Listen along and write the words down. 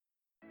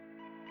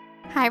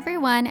Hi,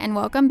 everyone, and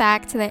welcome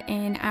back to the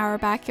In Our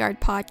Backyard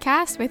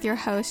podcast with your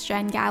host,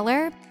 Jen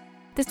Galler.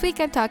 This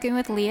week, I'm talking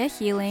with Leah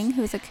Healing,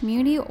 who is a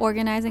community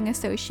organizing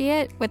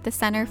associate with the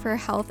Center for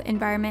Health,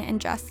 Environment, and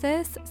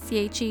Justice,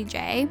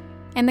 CHEJ.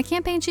 And the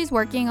campaign she's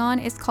working on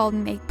is called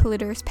Make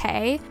Polluters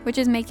Pay, which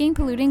is making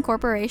polluting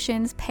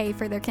corporations pay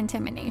for their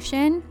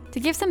contamination. To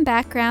give some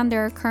background,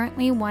 there are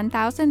currently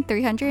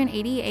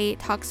 1,388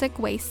 toxic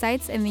waste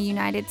sites in the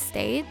United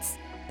States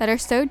that are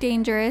so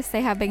dangerous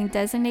they have been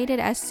designated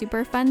as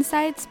Superfund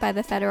sites by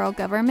the federal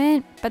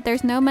government, but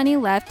there's no money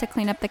left to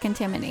clean up the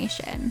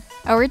contamination.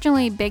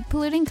 Originally, big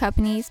polluting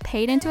companies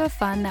paid into a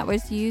fund that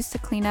was used to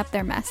clean up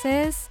their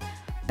messes,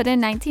 but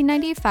in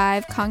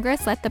 1995,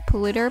 Congress let the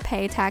polluter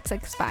pay tax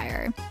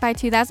expire. By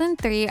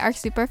 2003, our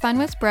Superfund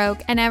was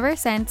broke, and ever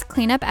since,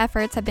 cleanup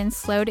efforts have been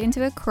slowed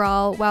into a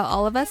crawl while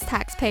all of us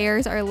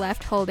taxpayers are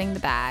left holding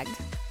the bag.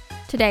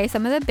 Today,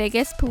 some of the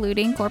biggest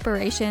polluting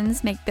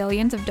corporations make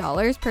billions of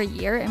dollars per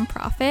year in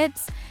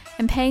profits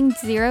and paying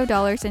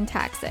 $0 in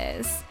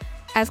taxes.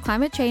 As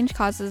climate change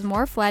causes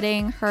more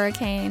flooding,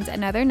 hurricanes,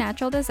 and other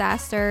natural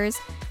disasters,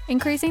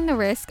 increasing the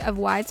risk of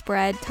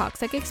widespread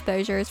toxic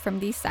exposures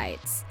from these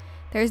sites.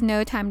 There's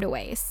no time to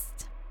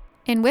waste.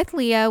 And with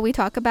Leah, we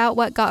talk about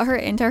what got her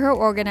into her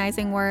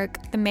organizing work,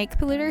 the Make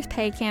Polluters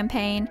Pay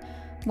campaign,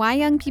 why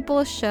young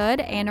people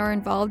should and are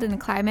involved in the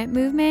climate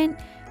movement,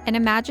 and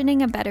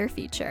imagining a better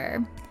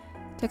future.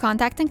 To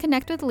contact and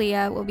connect with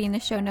Leah will be in the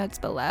show notes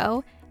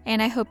below,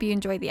 and I hope you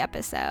enjoy the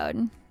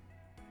episode.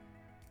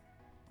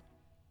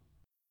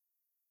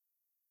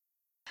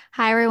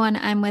 Hi everyone,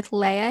 I'm with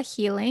Leah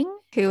Healing,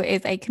 who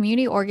is a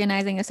community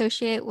organizing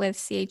associate with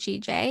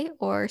CHEJ,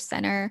 or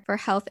Center for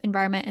Health,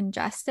 Environment, and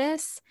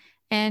Justice.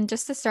 And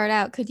just to start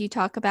out, could you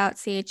talk about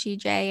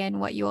CHEJ and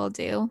what you all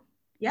do?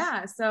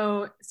 Yeah,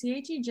 so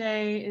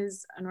CHEJ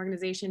is an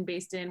organization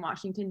based in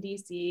Washington,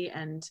 D.C.,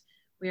 and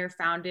we are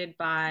founded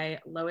by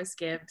Lois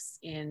Gibbs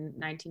in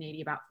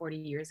 1980, about 40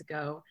 years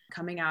ago,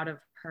 coming out of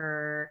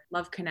her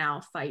Love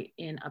Canal fight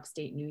in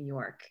upstate New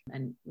York.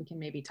 And we can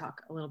maybe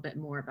talk a little bit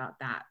more about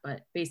that.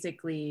 But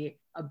basically,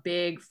 a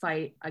big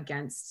fight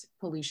against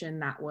pollution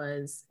that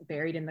was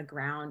buried in the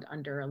ground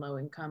under a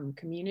low-income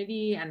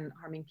community and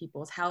harming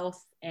people's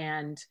health.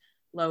 And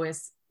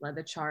Lois led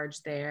the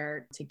charge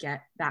there to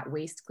get that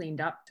waste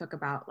cleaned up. Took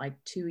about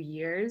 2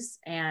 years,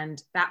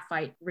 and that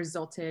fight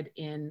resulted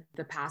in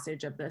the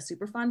passage of the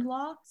Superfund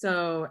law.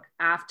 So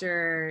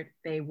after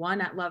they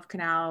won at Love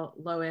Canal,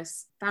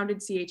 Lois founded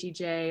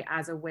CHEJ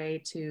as a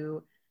way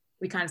to,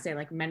 we kind of say,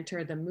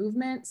 mentor the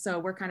movement. So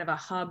we're kind of a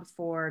hub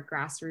for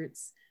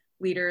grassroots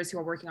leaders who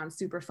are working on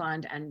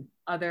Superfund and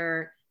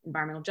other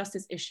environmental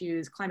justice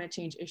issues, climate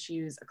change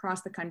issues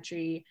across the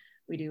country.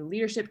 We do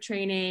leadership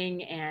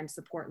training and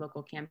support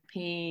local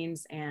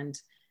campaigns and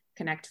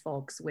connect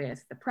folks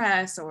with the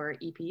press or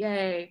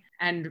EPA,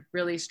 and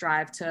really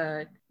strive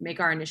to make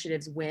our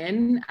initiatives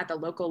win at the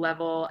local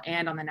level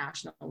and on the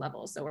national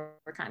level. So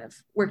we're kind of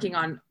working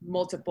on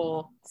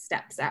multiple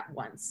steps at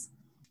once.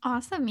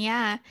 Awesome,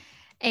 yeah.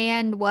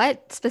 And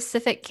what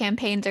specific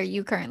campaigns are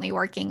you currently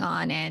working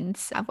on, and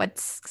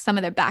what's some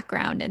of their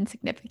background and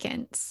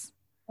significance?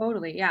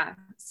 Totally, yeah.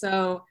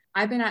 So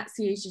I've been at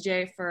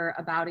CHEJ for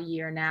about a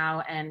year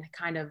now and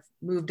kind of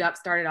moved up,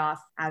 started off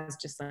as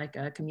just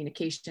a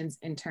communications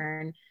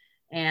intern.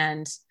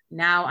 And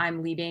now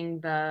I'm leading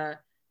the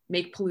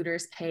Make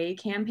Polluters Pay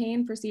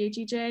campaign for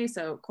CHEJ.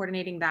 So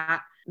coordinating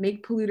that.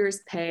 Make Polluters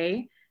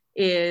Pay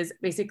is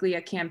basically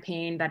a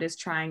campaign that is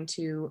trying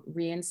to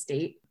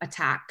reinstate a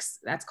tax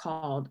that's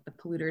called the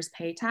Polluters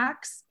Pay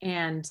tax.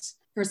 And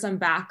for some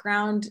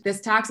background,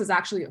 this tax is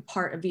actually a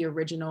part of the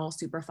original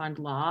Superfund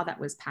law that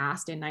was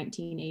passed in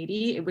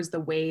 1980. It was the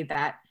way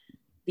that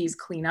these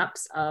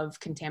cleanups of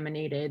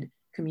contaminated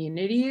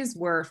communities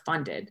were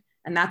funded.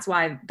 And that's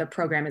why the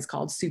program is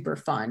called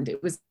Superfund.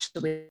 It was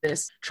actually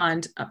this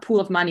fund, a pool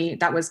of money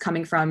that was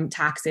coming from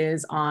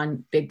taxes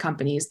on big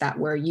companies that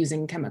were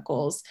using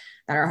chemicals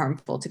that are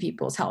harmful to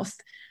people's health.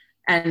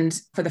 And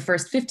for the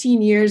first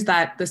 15 years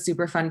that the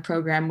Superfund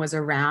program was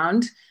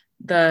around,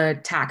 the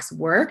tax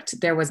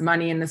worked. There was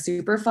money in the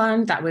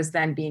Superfund that was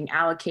then being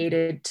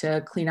allocated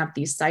to clean up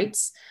these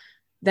sites.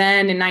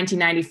 Then in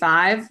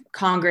 1995,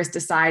 Congress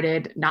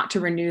decided not to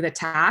renew the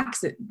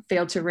tax. It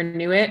failed to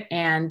renew it.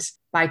 And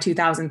by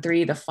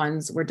 2003, the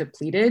funds were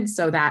depleted.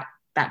 So that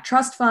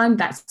trust fund,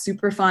 that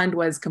Superfund,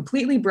 was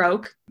completely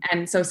broke.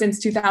 And so since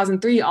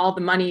 2003, all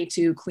the money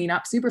to clean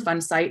up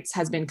Superfund sites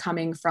has been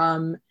coming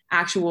from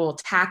actual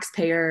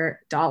taxpayer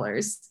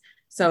dollars.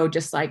 So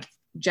just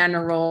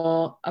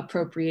general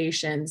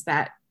appropriations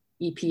that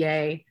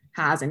EPA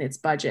has in its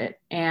budget,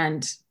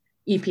 and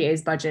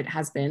EPA's budget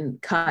has been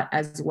cut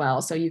as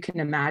well. So you can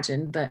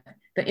imagine the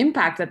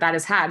impact that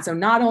has had. So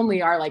not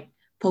only are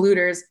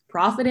polluters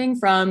profiting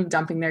from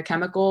dumping their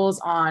chemicals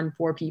on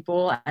poor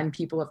people and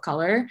people of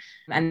color,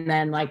 and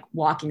then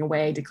walking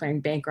away,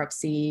 declaring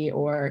bankruptcy,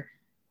 or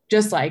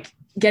just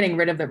getting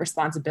rid of the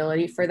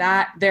responsibility for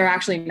that, they're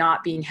actually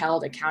not being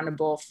held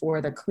accountable for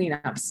the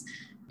cleanups.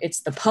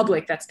 It's the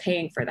public that's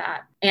paying for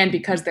that. And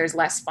because there's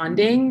less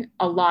funding,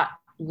 a lot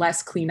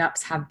less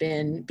cleanups have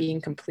been being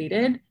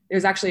completed.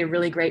 There's actually a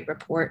really great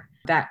report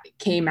that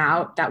came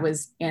out that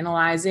was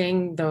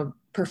analyzing the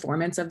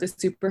performance of the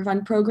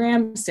Superfund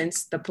program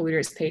since the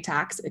polluters pay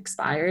tax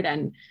expired.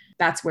 And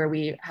that's where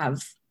we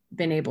have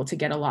been able to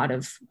get a lot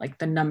of like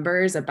the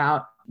numbers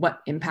about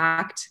what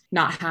impact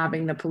not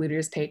having the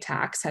polluters pay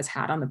tax has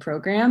had on the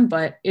program.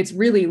 But it's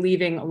really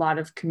leaving a lot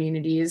of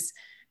communities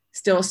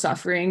still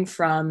suffering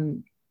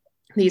from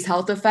these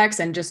health effects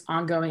and just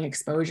ongoing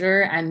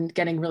exposure, and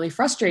getting really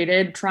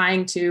frustrated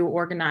trying to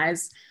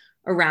organize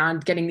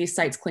around getting these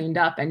sites cleaned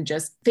up and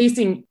just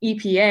facing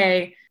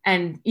EPA,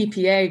 and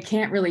EPA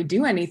can't really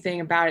do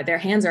anything about it. Their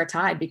hands are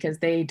tied because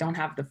they don't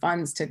have the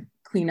funds to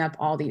clean up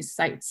all these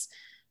sites.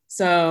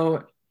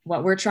 So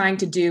what we're trying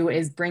to do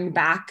is bring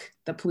back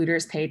the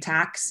polluters pay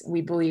tax.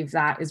 We believe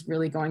that is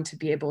really going to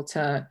be able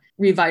to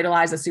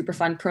revitalize the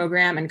Superfund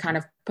program and kind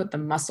of put the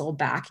muscle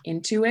back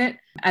into it,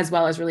 as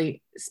well as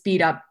really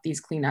speed up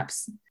these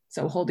cleanups.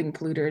 So holding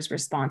polluters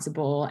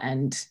responsible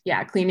and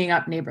cleaning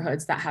up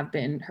neighborhoods that have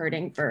been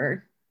hurting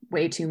for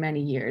way too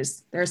many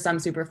years. There are some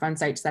Superfund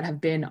sites that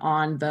have been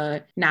on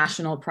the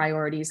national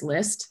priorities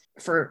list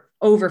for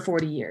over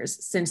 40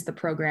 years since the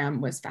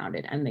program was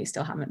founded, and they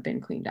still haven't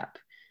been cleaned up.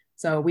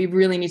 So we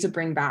really need to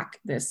bring back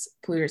this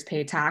polluters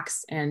pay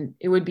tax, and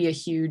it would be a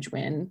huge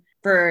win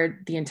for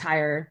the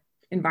entire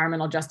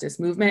environmental justice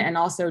movement, and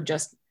also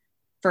just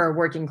for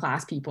working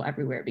class people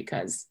everywhere,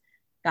 because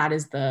that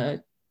is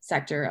the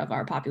sector of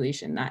our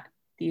population that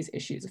these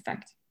issues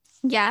affect.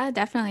 Yeah,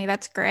 definitely.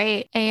 That's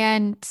great.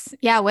 And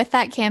yeah, with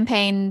that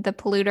campaign, the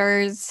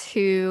polluters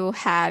who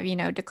have,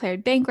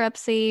 declared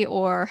bankruptcy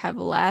or have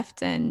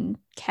left and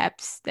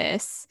kept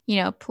this,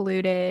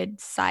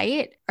 polluted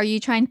site, are you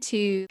trying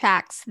to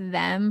tax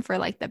them for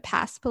like the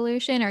past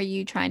pollution? Or are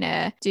you trying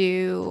to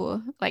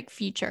do like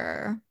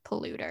future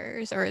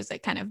polluters, or is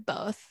it kind of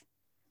both?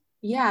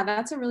 Yeah,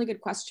 that's a really good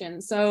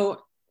question.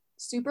 So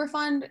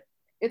Superfund,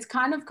 it's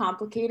kind of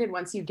complicated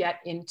once you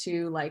get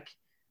into like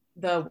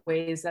the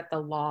ways that the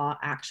law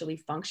actually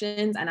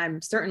functions. And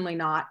I'm certainly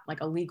not like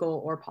a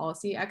legal or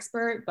policy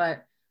expert,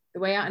 but the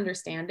way I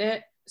understand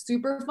it,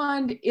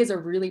 Superfund is a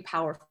really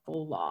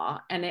powerful law,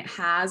 and it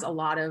has a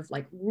lot of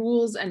like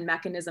rules and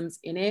mechanisms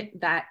in it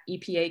that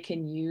EPA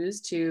can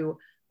use to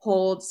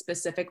hold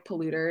specific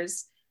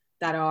polluters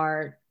that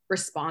are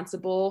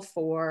responsible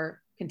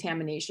for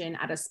contamination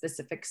at a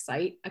specific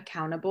site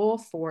accountable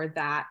for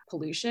that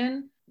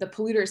pollution. The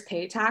polluters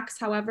pay tax,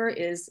 however,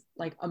 is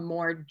like a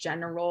more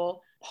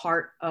general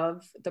part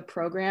of the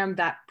program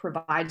that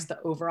provides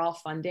the overall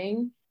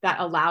funding that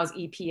allows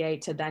EPA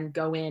to then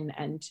go in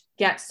and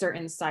get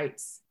certain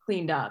sites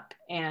cleaned up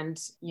and,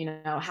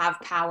 have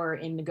power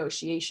in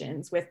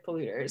negotiations with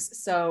polluters.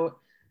 So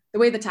the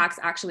way the tax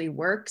actually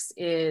works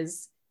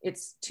is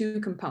it's two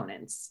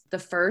components. The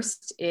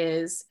first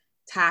is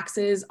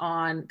taxes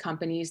on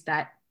companies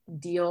that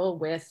deal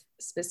with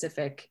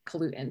specific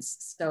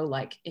pollutants. So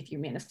like if you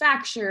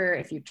manufacture,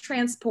 if you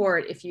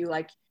transport, if you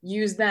like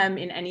use them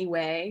in any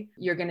way,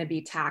 you're going to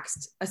be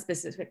taxed a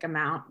specific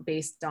amount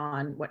based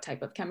on what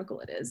type of chemical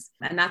it is.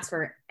 And that's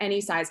for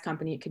any size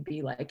company. It could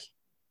be like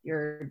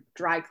your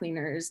dry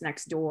cleaners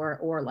next door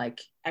or like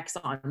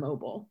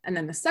ExxonMobil. And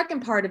then the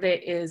second part of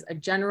it is a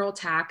general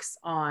tax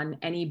on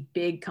any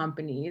big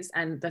companies.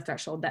 And the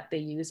threshold that they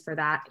use for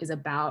that is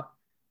about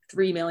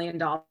 $3 million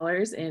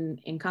in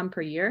income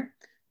per year.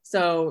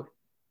 So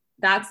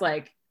that's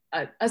like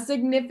a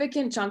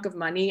significant chunk of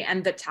money.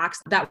 And the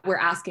tax that we're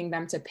asking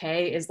them to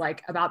pay is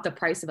like about the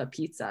price of a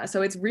pizza.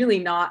 So it's really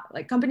not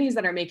like companies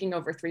that are making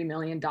over $3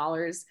 million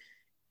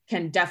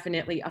can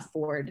definitely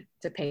afford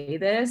to pay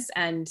this.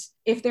 And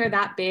if they're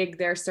that big,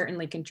 they're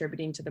certainly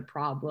contributing to the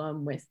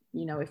problem with,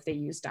 if they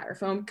use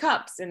styrofoam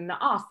cups in the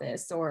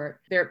office, or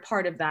they're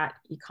part of that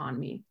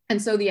economy.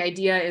 And so the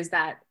idea is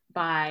that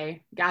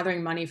by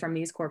gathering money from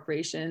these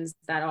corporations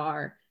that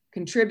are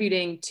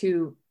contributing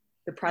to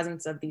the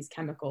presence of these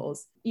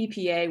chemicals,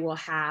 EPA will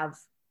have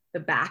the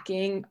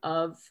backing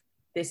of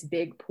this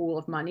big pool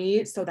of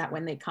money, so that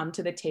when they come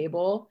to the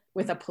table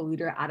with a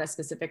polluter at a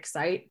specific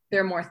site,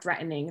 they're more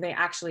threatening. They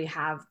actually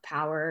have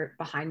power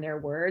behind their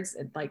words.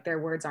 Like their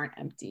words aren't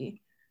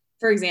empty.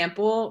 For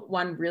example,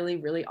 one really,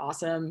 really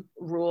awesome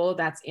rule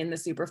that's in the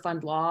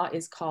Superfund law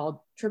is called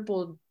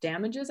triple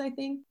damages, I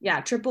think.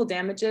 Yeah, triple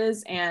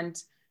damages.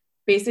 And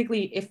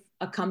basically, if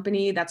a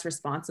company that's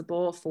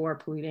responsible for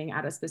polluting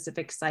at a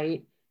specific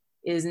site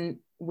isn't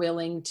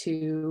willing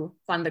to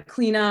fund the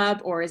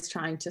cleanup or is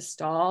trying to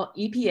stall,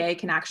 EPA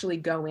can actually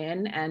go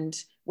in and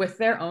with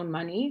their own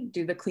money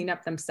do the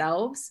cleanup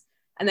themselves,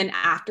 and then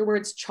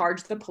afterwards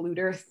charge the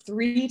polluter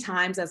 3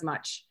 times as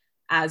much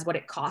as what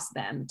it cost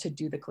them to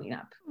do the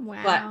cleanup.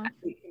 Wow. But as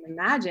you can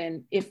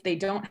imagine, if they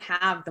don't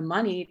have the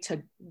money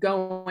to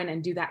go in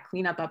and do that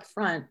cleanup up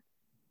front,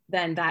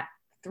 then that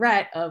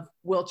threat of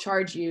we'll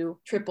charge you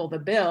triple the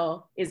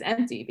bill is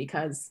empty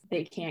because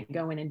they can't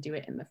go in and do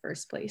it in the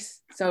first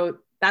place. So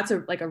that's a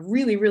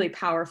really, really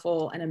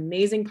powerful and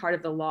amazing part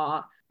of the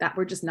law that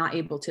we're just not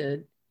able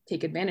to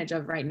take advantage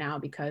of right now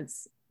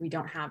because we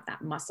don't have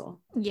that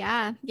muscle.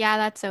 Yeah,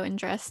 that's so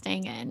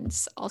interesting, and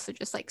also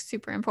just like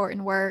super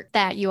important work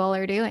that you all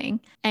are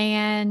doing.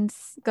 And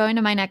going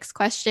to my next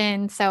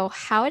question, so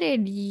how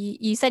did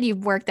you said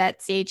you've worked at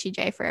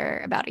CHEJ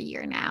for about a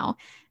year now.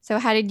 So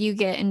how did you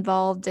get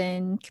involved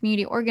in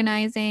community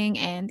organizing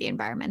and the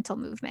environmental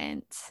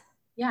movement?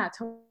 Yeah,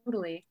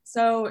 totally.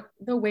 So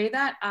the way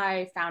that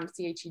I found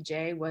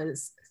CHEJ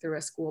was through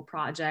a school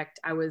project.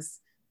 I was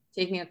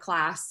taking a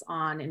class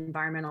on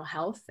environmental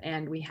health,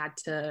 and we had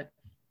to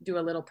do a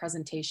little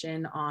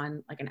presentation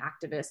on like an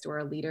activist or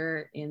a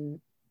leader in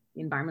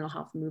the environmental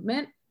health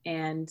movement.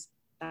 And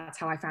that's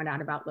how I found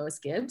out about Lois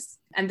Gibbs.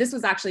 And this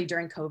was actually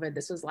during COVID.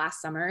 This was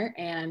last summer.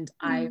 And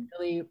I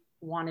really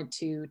wanted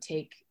to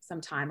take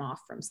some time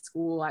off from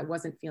school. I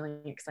wasn't feeling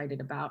excited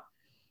about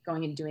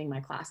going and doing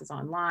my classes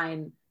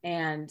online.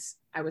 And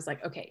I was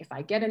like, okay, if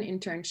I get an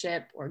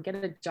internship or get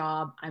a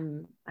job,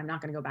 I'm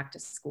not going to go back to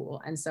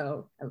school. And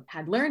so I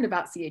had learned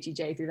about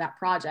CHEJ through that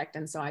project.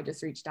 And so I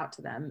just reached out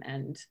to them,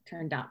 and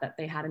turned out that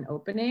they had an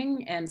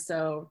opening. And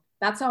so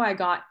that's how I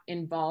got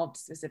involved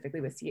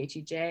specifically with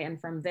CHEJ. And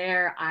from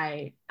there,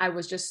 I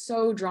was just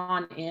so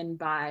drawn in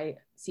by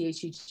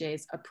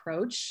CHEJ's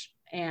approach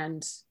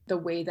and the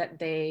way that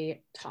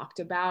they talked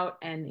about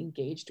and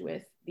engaged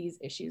with these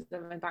issues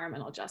of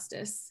environmental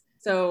justice.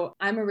 So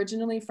I'm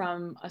originally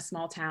from a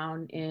small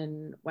town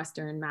in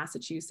Western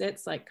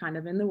Massachusetts, like kind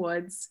of in the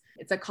woods.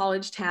 It's a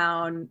college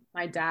town.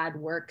 My dad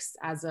works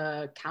as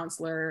a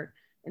counselor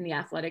in the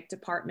athletic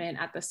department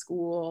at the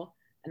school,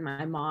 and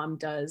my mom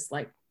does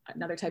like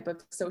another type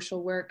of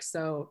social work.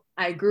 So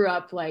I grew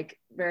up like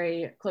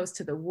very close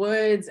to the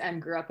woods,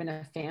 and grew up in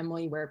a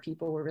family where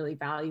people were really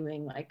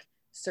valuing like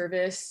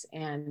service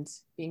and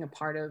being a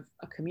part of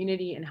a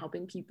community and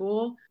helping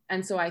people.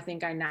 And so I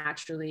think I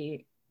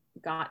naturally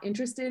got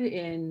interested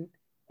in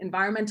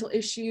environmental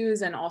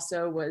issues, and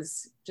also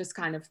was just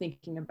kind of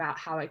thinking about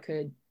how I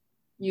could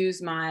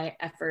use my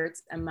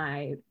efforts and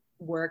my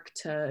work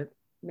to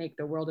make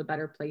the world a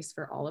better place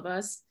for all of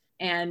us.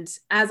 And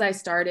as I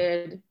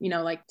started,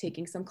 like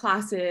taking some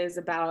classes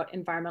about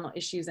environmental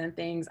issues and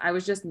things, I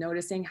was just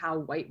noticing how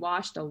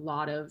whitewashed a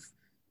lot of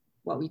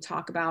what we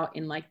talk about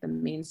in like the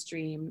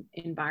mainstream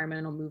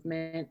environmental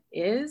movement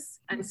is.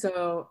 And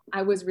so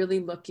I was really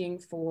looking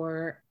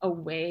for a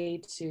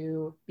way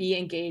to be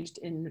engaged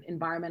in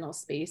environmental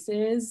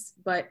spaces,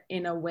 but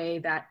in a way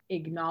that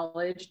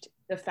acknowledged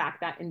the fact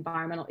that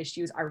environmental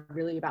issues are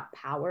really about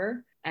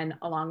power. And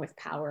along with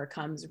power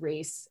comes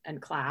race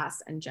and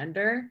class and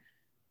gender.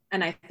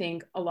 And I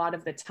think a lot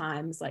of the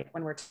times, like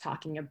when we're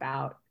talking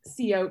about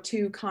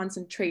CO2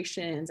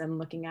 concentrations and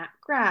looking at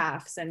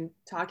graphs and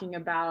talking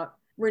about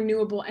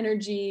renewable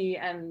energy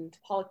and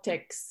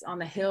politics on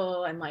the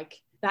Hill and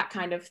like that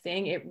kind of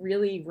thing, it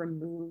really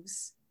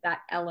removes that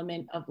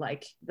element of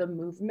like the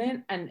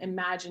movement and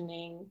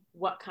imagining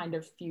what kind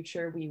of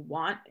future we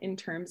want in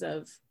terms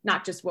of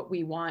not just what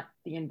we want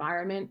the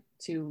environment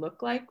to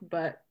look like,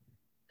 but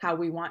how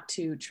we want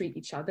to treat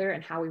each other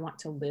and how we want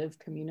to live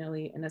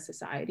communally in a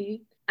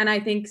society. And I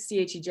think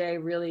I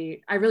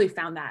really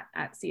found that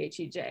at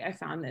CHEJ. I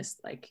found this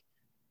like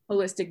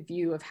holistic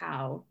view of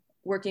how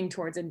working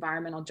towards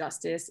environmental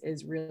justice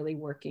is really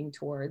working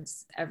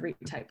towards every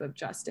type of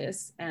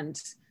justice and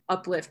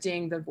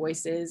uplifting the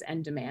voices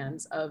and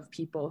demands of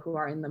people who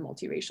are in the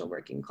multiracial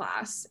working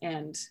class.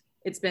 And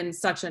it's been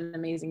such an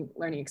amazing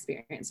learning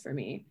experience for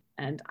me.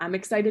 And I'm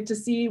excited to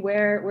see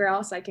where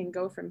else I can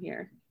go from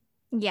here.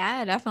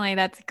 Yeah, definitely.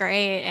 That's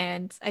great.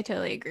 And I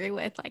totally agree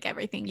with like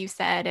everything you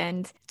said.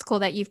 And it's cool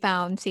that you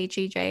found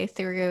CHEJ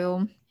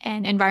through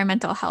an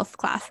environmental health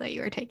class that you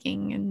were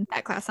taking. And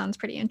that class sounds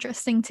pretty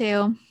interesting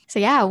too. So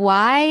yeah,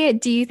 why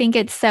do you think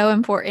it's so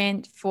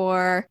important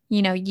for,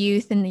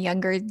 youth and the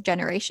younger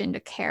generation to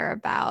care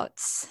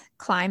about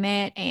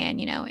climate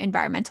and,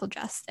 environmental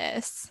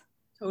justice?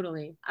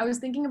 Totally. I was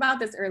thinking about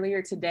this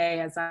earlier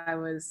today as I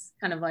was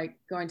kind of like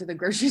going to the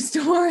grocery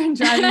store and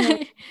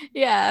driving.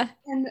 Yeah.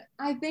 And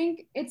I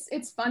think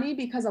it's funny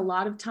because a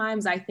lot of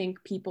times I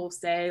think people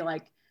say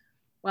like,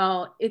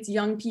 well, it's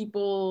young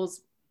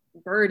people's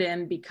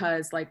burden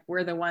because like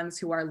we're the ones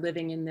who are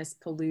living in this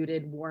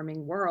polluted,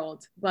 warming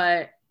world.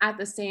 But at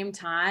the same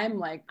time,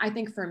 like I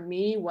think for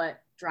me,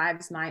 what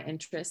drives my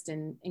interest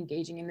in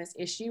engaging in this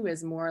issue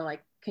is more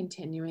like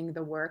continuing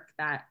the work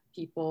that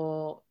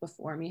people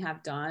before me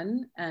have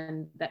done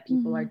and that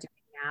people are doing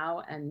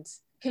now, and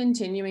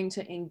continuing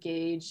to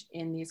engage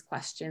in these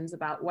questions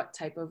about what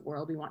type of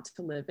world we want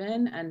to live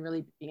in and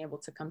really being able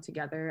to come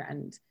together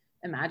and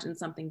imagine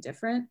something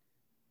different.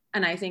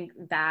 And I think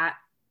that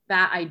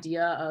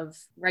idea of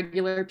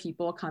regular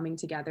people coming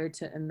together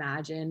to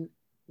imagine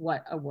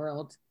what a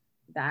world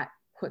that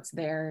puts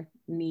their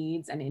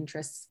needs and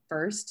interests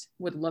first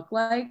would look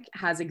like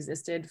has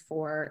existed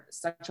for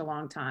such a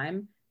long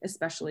time,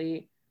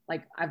 especially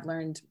like I've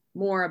learned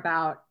more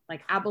about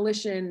like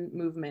abolition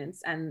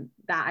movements and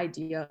that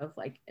idea of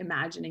like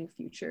imagining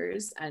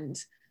futures and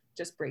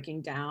just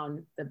breaking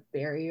down the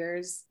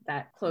barriers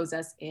that close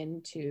us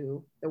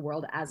into the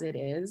world as it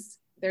is.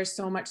 There's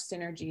so much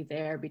synergy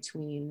there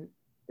between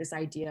this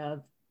idea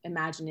of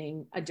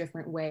imagining a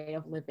different way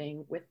of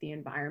living with the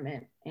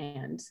environment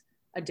and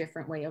a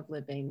different way of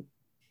living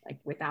like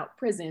without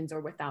prisons or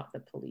without the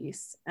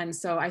police. And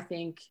so I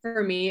think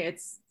for me,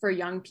 it's for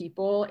young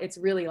people, it's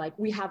really like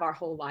we have our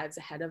whole lives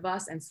ahead of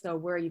us. And so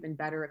we're even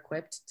better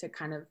equipped to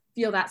kind of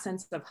feel that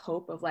sense of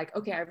hope of like,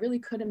 okay, I really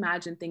could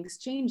imagine things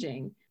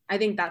changing. I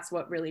think that's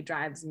what really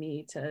drives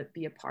me to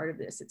be a part of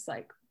this. It's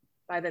like,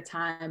 by the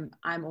time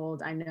I'm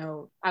old, I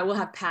know I will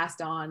have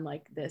passed on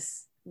like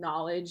this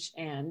knowledge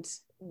and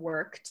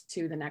worked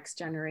to the next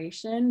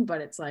generation. But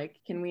it's like,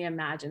 can we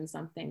imagine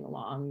something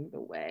along the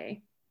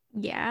way?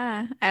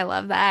 Yeah, I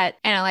love that.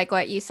 And I like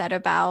what you said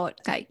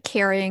about like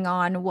carrying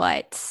on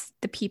what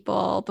the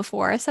people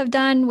before us have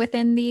done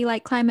within the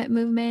like climate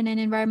movement and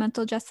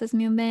environmental justice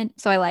movement.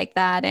 So I like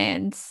that.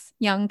 And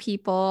young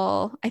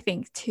people, I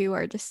think too,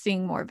 are just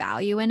seeing more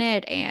value in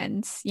it.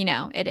 And, you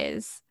know, it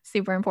is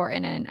super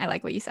important. And I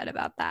like what you said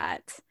about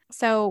that.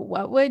 So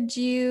what would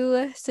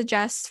you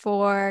suggest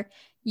for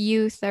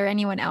youth or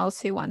anyone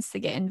else who wants to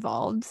get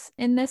involved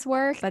in this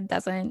work but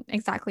doesn't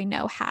exactly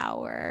know how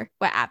or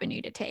what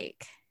avenue to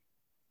take?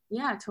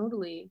 Yeah,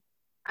 totally.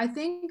 I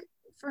think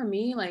for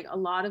me, like a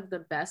lot of the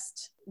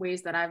best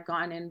ways that I've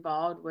gotten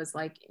involved was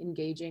like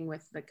engaging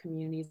with the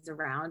communities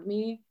around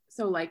me.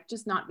 So like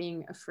just not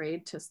being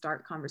afraid to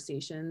start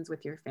conversations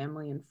with your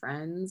family and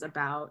friends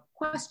about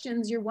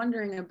questions you're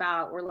wondering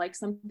about, or like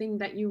something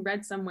that you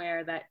read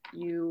somewhere that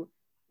you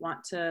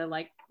want to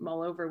like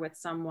mull over with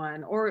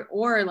someone, or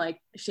like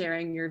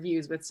sharing your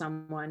views with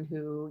someone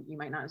who you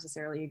might not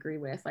necessarily agree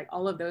with. Like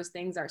all of those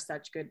things are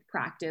such good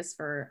practice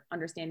for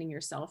understanding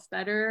yourself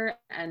better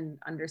and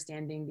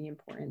understanding the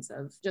importance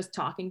of just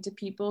talking to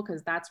people,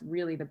 because that's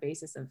really the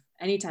basis of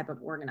any type of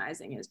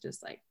organizing, is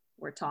just like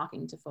we're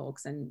talking to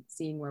folks and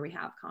seeing where we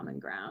have common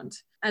ground.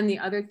 And the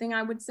other thing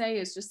I would say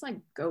is just like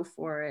go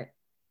for it.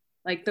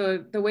 Like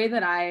the way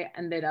that I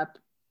ended up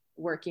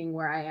working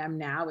where I am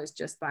now is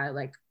just by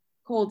like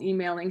cold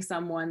emailing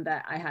someone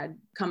that I had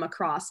come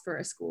across for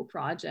a school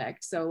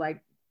project. So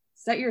like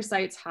set your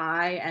sights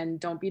high and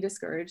don't be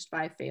discouraged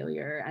by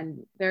failure. And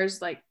there's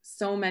like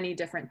so many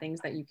different things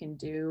that you can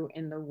do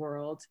in the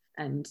world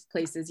and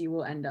places you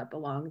will end up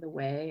along the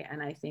way.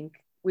 And I think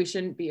we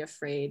shouldn't be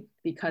afraid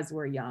because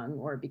we're young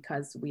or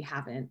because we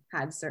haven't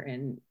had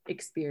certain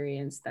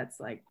experience that's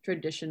like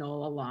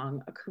traditional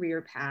along a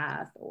career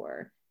path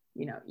or,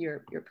 you know,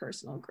 your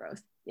personal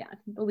growth. Yeah,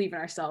 believe in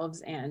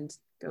ourselves and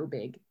go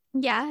big.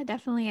 Yeah,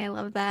 definitely. I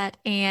love that.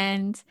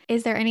 And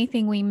is there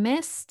anything we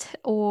missed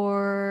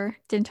or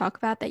didn't talk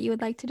about that you would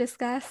like to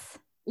discuss?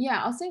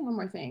 Yeah, I'll say one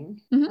more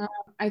thing. Mhm.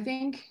 I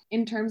think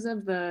in terms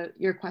of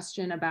your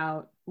question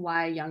about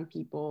why young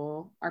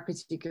people are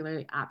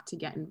particularly apt to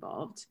get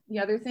involved, the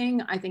other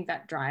thing I think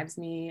that drives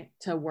me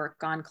to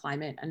work on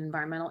climate and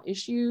environmental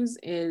issues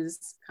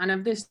is kind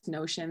of this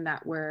notion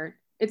that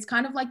it's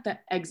kind of like the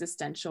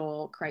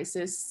existential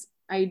crisis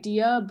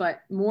idea,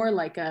 but more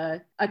like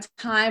a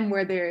time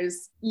where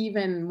there's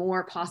even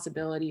more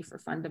possibility for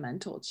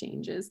fundamental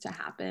changes to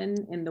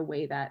happen in the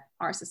way that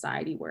our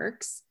society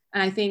works.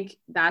 And I think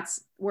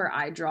that's where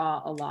I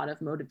draw a lot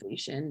of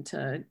motivation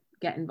to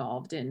get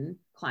involved in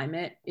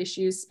climate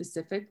issues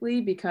specifically,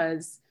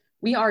 because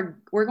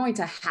we're going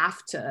to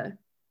have to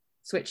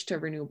switch to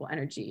renewable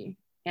energy,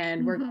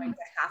 and we're going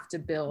to have to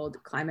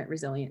build climate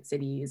resilient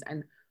cities,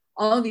 and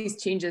all of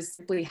these changes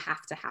simply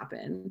have to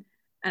happen.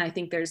 And I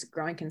think there's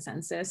growing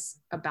consensus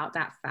about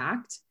that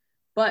fact,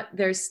 but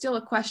there's still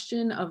a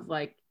question of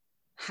like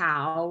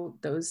how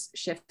those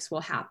shifts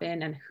will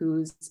happen and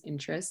whose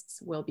interests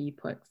will be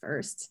put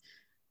first.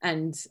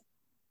 And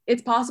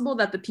it's possible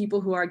that the people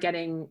who are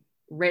getting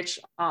rich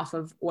off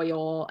of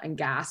oil and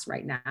gas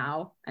right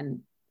now,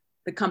 and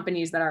the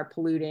companies that are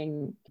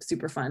polluting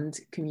Superfund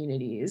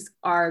communities,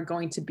 are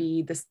going to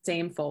be the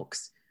same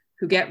folks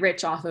who get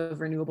rich off of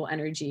renewable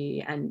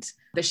energy and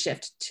the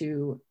shift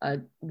to a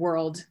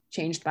world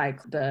changed by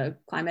the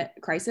climate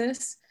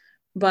crisis.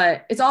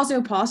 But it's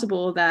also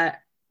possible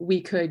that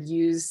we could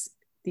use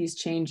these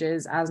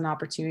changes as an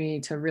opportunity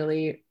to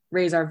really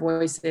raise our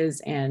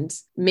voices and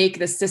make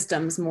the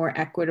systems more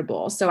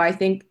equitable. So I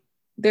think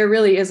there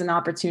really is an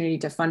opportunity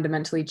to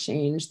fundamentally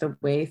change the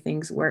way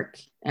things work.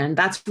 And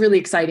that's really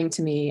exciting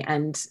to me.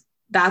 And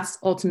that's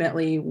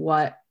ultimately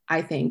what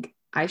I think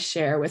I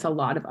share with a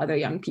lot of other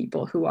young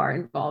people who are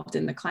involved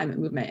in the climate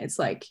movement. It's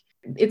like,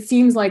 it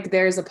seems like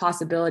there's a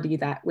possibility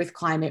that with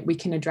climate, we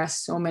can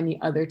address so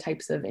many other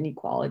types of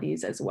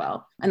inequalities as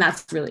well. And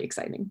that's really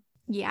exciting.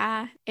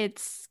 Yeah,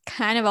 it's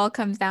kind of all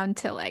comes down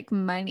to like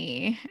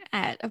money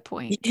at a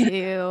point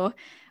too,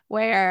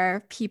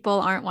 where people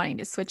aren't wanting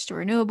to switch to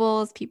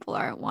renewables. People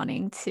aren't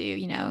wanting to,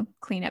 you know,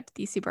 clean up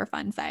these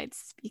Superfund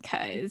sites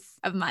because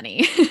of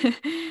money.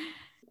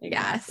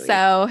 Yeah, Exactly.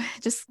 so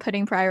just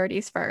putting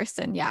priorities first.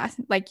 And yeah,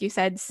 like you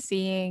said,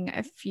 seeing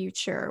a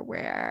future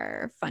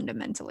where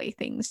fundamentally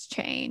things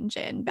change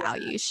and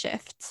values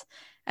shift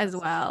as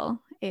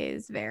well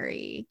is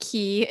very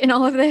key in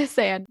all of this,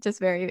 and just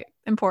very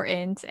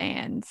important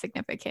and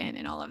significant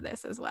in all of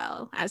this as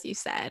well, as you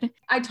said.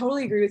 I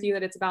totally agree with you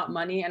that it's about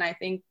money. And I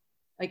think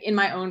like in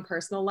my own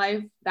personal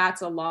life,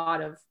 that's a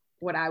lot of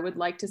what I would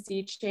like to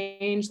see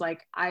change.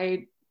 Like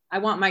I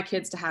want my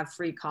kids to have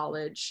free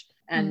college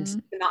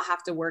and not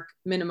have to work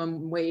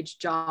minimum wage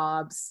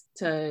jobs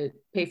to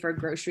pay for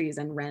groceries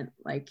and rent,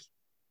 like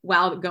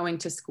while going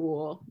to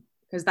school,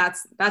 because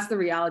that's the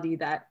reality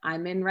that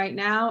I'm in right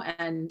now.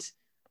 And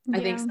I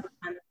think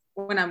sometimes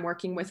when I'm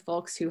working with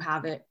folks who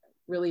have it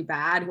really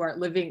bad, who are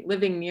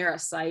living near a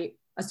site,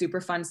 a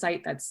Superfund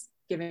site that's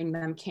giving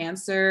them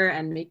cancer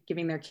and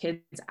giving their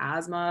kids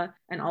asthma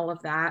and all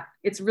of that,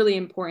 it's really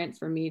important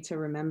for me to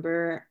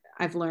remember,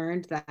 I've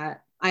learned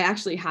that I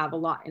actually have a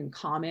lot in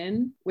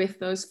common with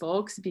those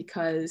folks,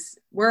 because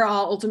we're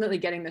all ultimately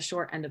getting the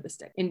short end of the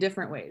stick in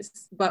different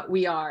ways, but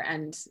we are,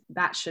 and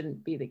that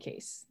shouldn't be the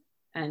case.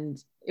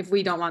 And if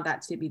we don't want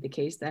that to be the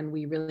case, then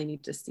we really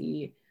need to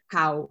see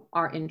how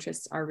our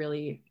interests are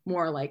really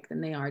more alike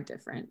than they are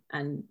different,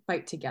 and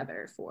fight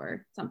together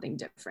for something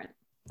different.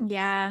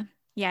 Yeah,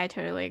 I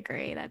totally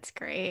agree. That's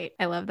great.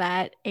 I love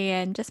that.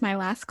 And just my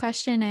last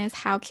question is,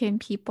 how can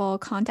people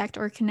contact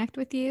or connect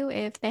with you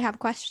if they have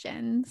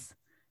questions?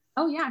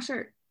 Oh yeah,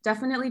 sure.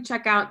 Definitely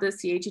check out the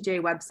CHEJ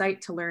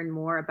website to learn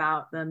more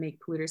about the Make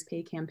Polluters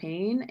Pay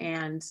campaign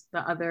and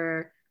the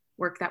other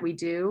work that we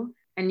do.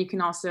 And you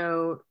can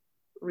also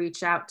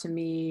reach out to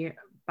me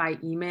by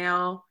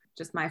email,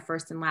 just my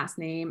first and last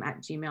name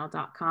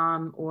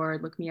 @gmail.com, or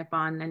look me up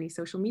on any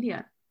social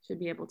media. Should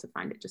be able to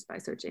find it just by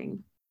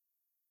searching.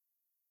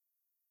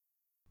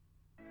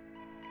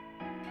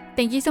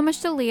 Thank you so much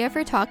to Leah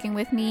for talking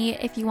with me.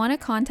 If you want to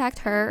contact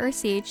her or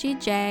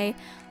CHEJ,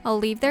 I'll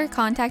leave their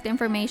contact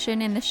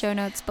information in the show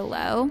notes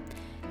below.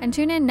 And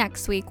tune in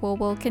next week where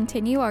we'll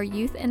continue our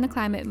Youth in the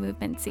Climate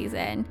Movement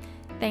season.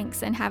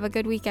 Thanks, and have a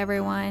good week,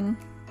 everyone.